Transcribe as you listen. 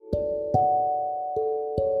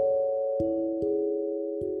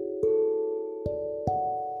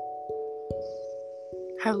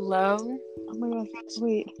Hello? Oh my gosh,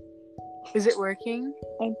 wait. Is it working?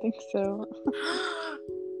 I think so.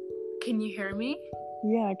 Can you hear me?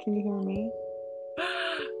 Yeah, can you hear me?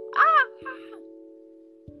 Ah!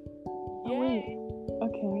 Oh, wait.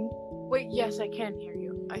 Okay. Wait, yes, I can hear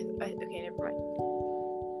you. Okay, never mind.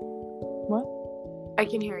 What? I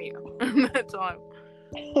can hear you. That's all.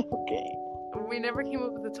 Okay. We never came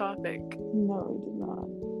up with a topic. No, we did not.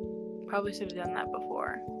 Probably should have done that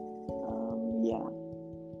before. Yeah.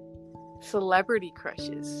 Celebrity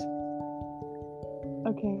crushes.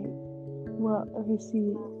 Okay. Well, okay,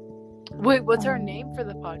 see. Wait, what's our name for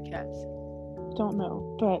the podcast? Don't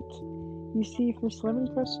know, but you see, for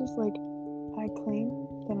celebrity crushes, like, I claim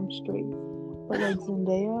that I'm straight. But, like,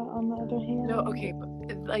 Zendaya, on the other hand... No, okay, but,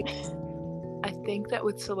 like, I think that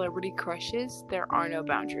with celebrity crushes, there are no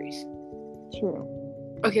boundaries. True.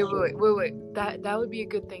 Okay, wait. That would be a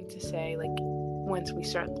good thing to say, like, once we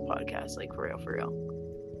start the podcast, like, for real.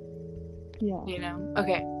 Yeah. You know?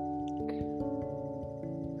 Okay.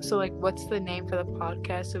 So, like, what's the name for the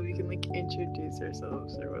podcast so we can, like, introduce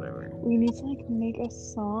ourselves or whatever? We need to, like, make a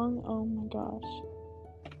song. Oh my gosh.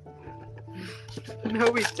 No,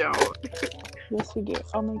 we don't. Yes, we do.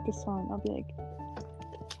 I'll make a song. I'll be like...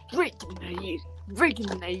 Breaking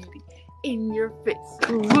the night in your face.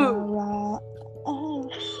 Woo!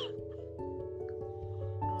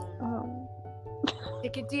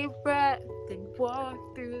 Take a deep breath and walk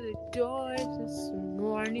through the doors this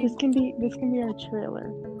morning. This can be our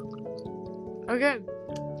trailer. Okay.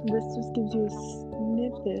 This just gives you a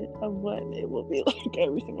snippet of what it will be like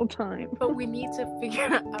every single time. But we need to figure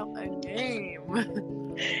out a name.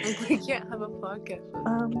 Like, we can't have a podcast with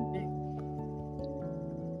a name.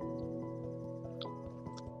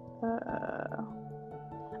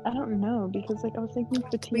 I don't know, because, like, I was thinking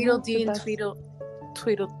Fatima. Tweedledee and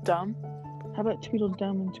Tweedledum. How about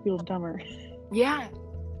Tweedledum and Tweedledummer? Yeah.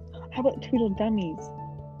 How about Tweedledummies?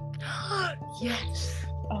 Yes.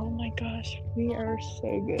 Oh my gosh, we are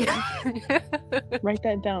so good. Write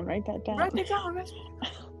that down. Write it down. Let me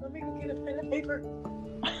go get a pen and paper.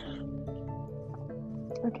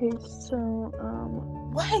 Okay, so,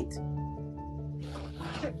 What?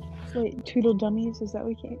 wait, Tweedledummies, is that what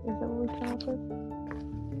we came up with?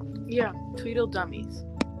 Yeah, Tweedledummies.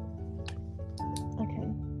 Okay.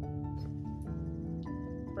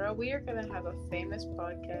 Bro, we are gonna have a famous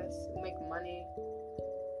podcast and make money.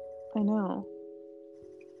 I know.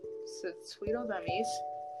 So, Tweedledummies.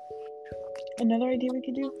 Another idea we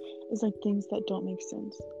could do is, like, things that don't make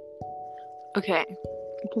sense. Okay.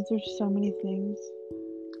 Because there's so many things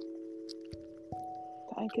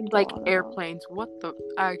that I could go like on airplanes. About. What the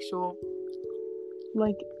actual?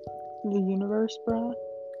 Like the universe, bruh.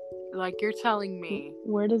 Like, you're telling me.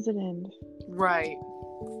 Where does it end? Right.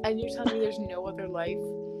 And you're telling me there's no other life?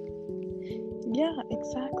 Yeah,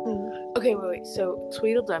 exactly. Okay, wait. So,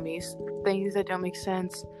 Tweedledummies, things that don't make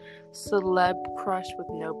sense. Celeb crush with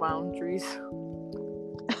no boundaries.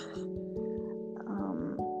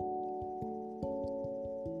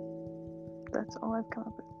 That's all I've come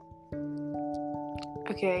up with.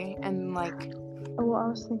 Okay, and like... Oh, well, I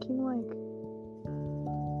was thinking,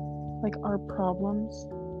 like our problems.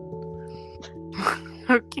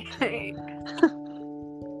 Okay.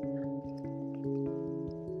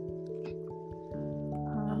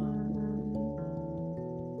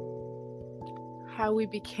 How we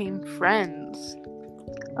became friends.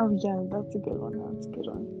 Oh yeah, that's a good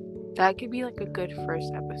one. That could be like a good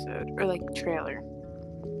first episode, or like trailer.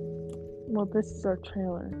 Well, this is our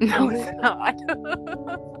trailer. No, it's not.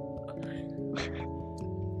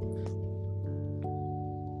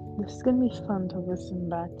 This is gonna be fun to listen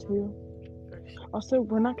back to. Also,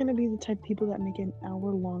 we're not gonna be the type of people that make an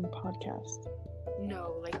hour-long podcast.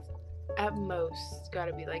 No, like, at most, it's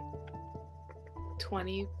gotta be like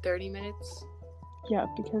 20-30 minutes. Yeah,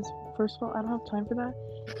 because first of all, I don't have time for that.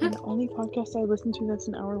 And the only podcast I listen to that's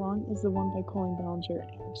an hour long is the one by Colin Ballinger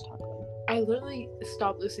and Aaron Stockland. I literally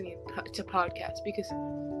stopped listening to podcasts because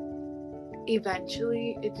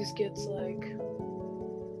eventually it just gets like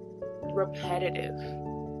repetitive.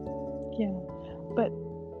 Yeah, but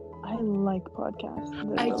I like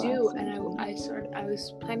podcasts. I do, and I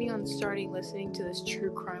was planning on starting listening to this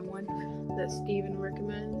true crime one that Steven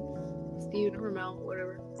recommends. Steven Ramel,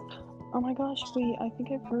 whatever. Oh my gosh, wait, I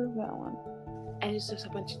think I've heard of that one. And it's just a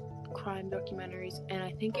bunch of crime documentaries, and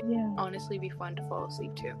I think it would honestly be fun to fall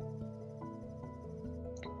asleep to.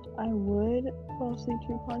 I would fall asleep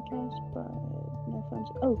to a podcast, but no friends.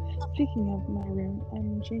 Oh, speaking of my room,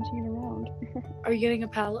 I'm changing it around. Are you getting a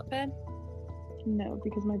pallet bed? No,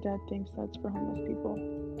 because my dad thinks that's for homeless people.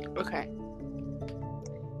 Okay.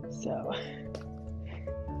 So.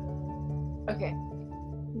 Okay.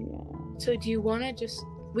 So do you want to just...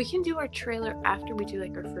 We can do our trailer after we do,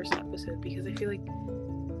 like, our first episode, because I feel like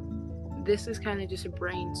this is kind of just a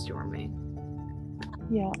brainstorming.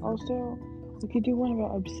 Yeah, also, we could do one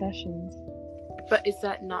about obsessions. But is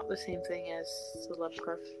that not the same thing as the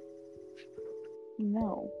Lovecraft?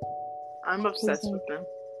 No. I'm obsessed like, with them.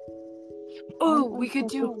 Oh, I'm we could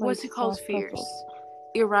obsessed do... with, What's like, it called? soft Fears. puzzles.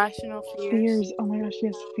 Irrational fears. Fears. Oh my gosh,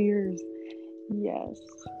 yes, fears. Yes.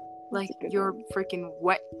 Like, That's a good you're one. freaking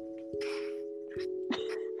wet.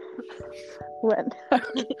 When?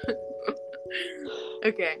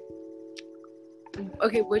 Okay.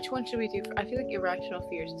 Okay, which one should we do? I feel like irrational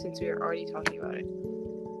fears, since we are already talking about it.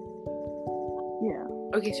 Yeah.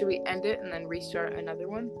 Okay, should we end it and then restart another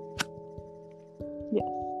one? Yes.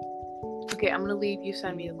 Okay, I'm gonna leave you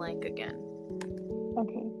send me the link again.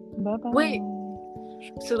 Okay. Bye-bye. Wait.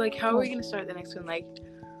 So, like, how are we gonna start the next one? Like,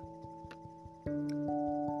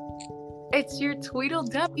 it's your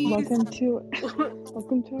Tweedledummies. Welcome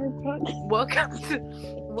to our podcast.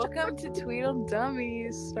 Welcome to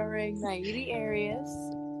Tweedledummies, starring Naidi Arias.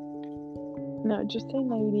 No, just say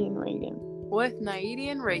Naidi and Reagan. With Naidi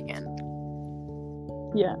and Reagan.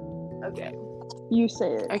 Yeah. Okay. You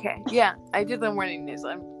say it. Okay. Yeah, I did the morning news.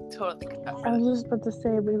 I'm totally. I was just about to say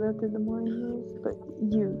we both did the morning news, but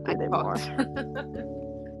you did it more.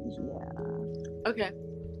 Yeah. Okay.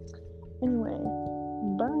 Anyway,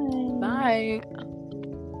 bye. Bye.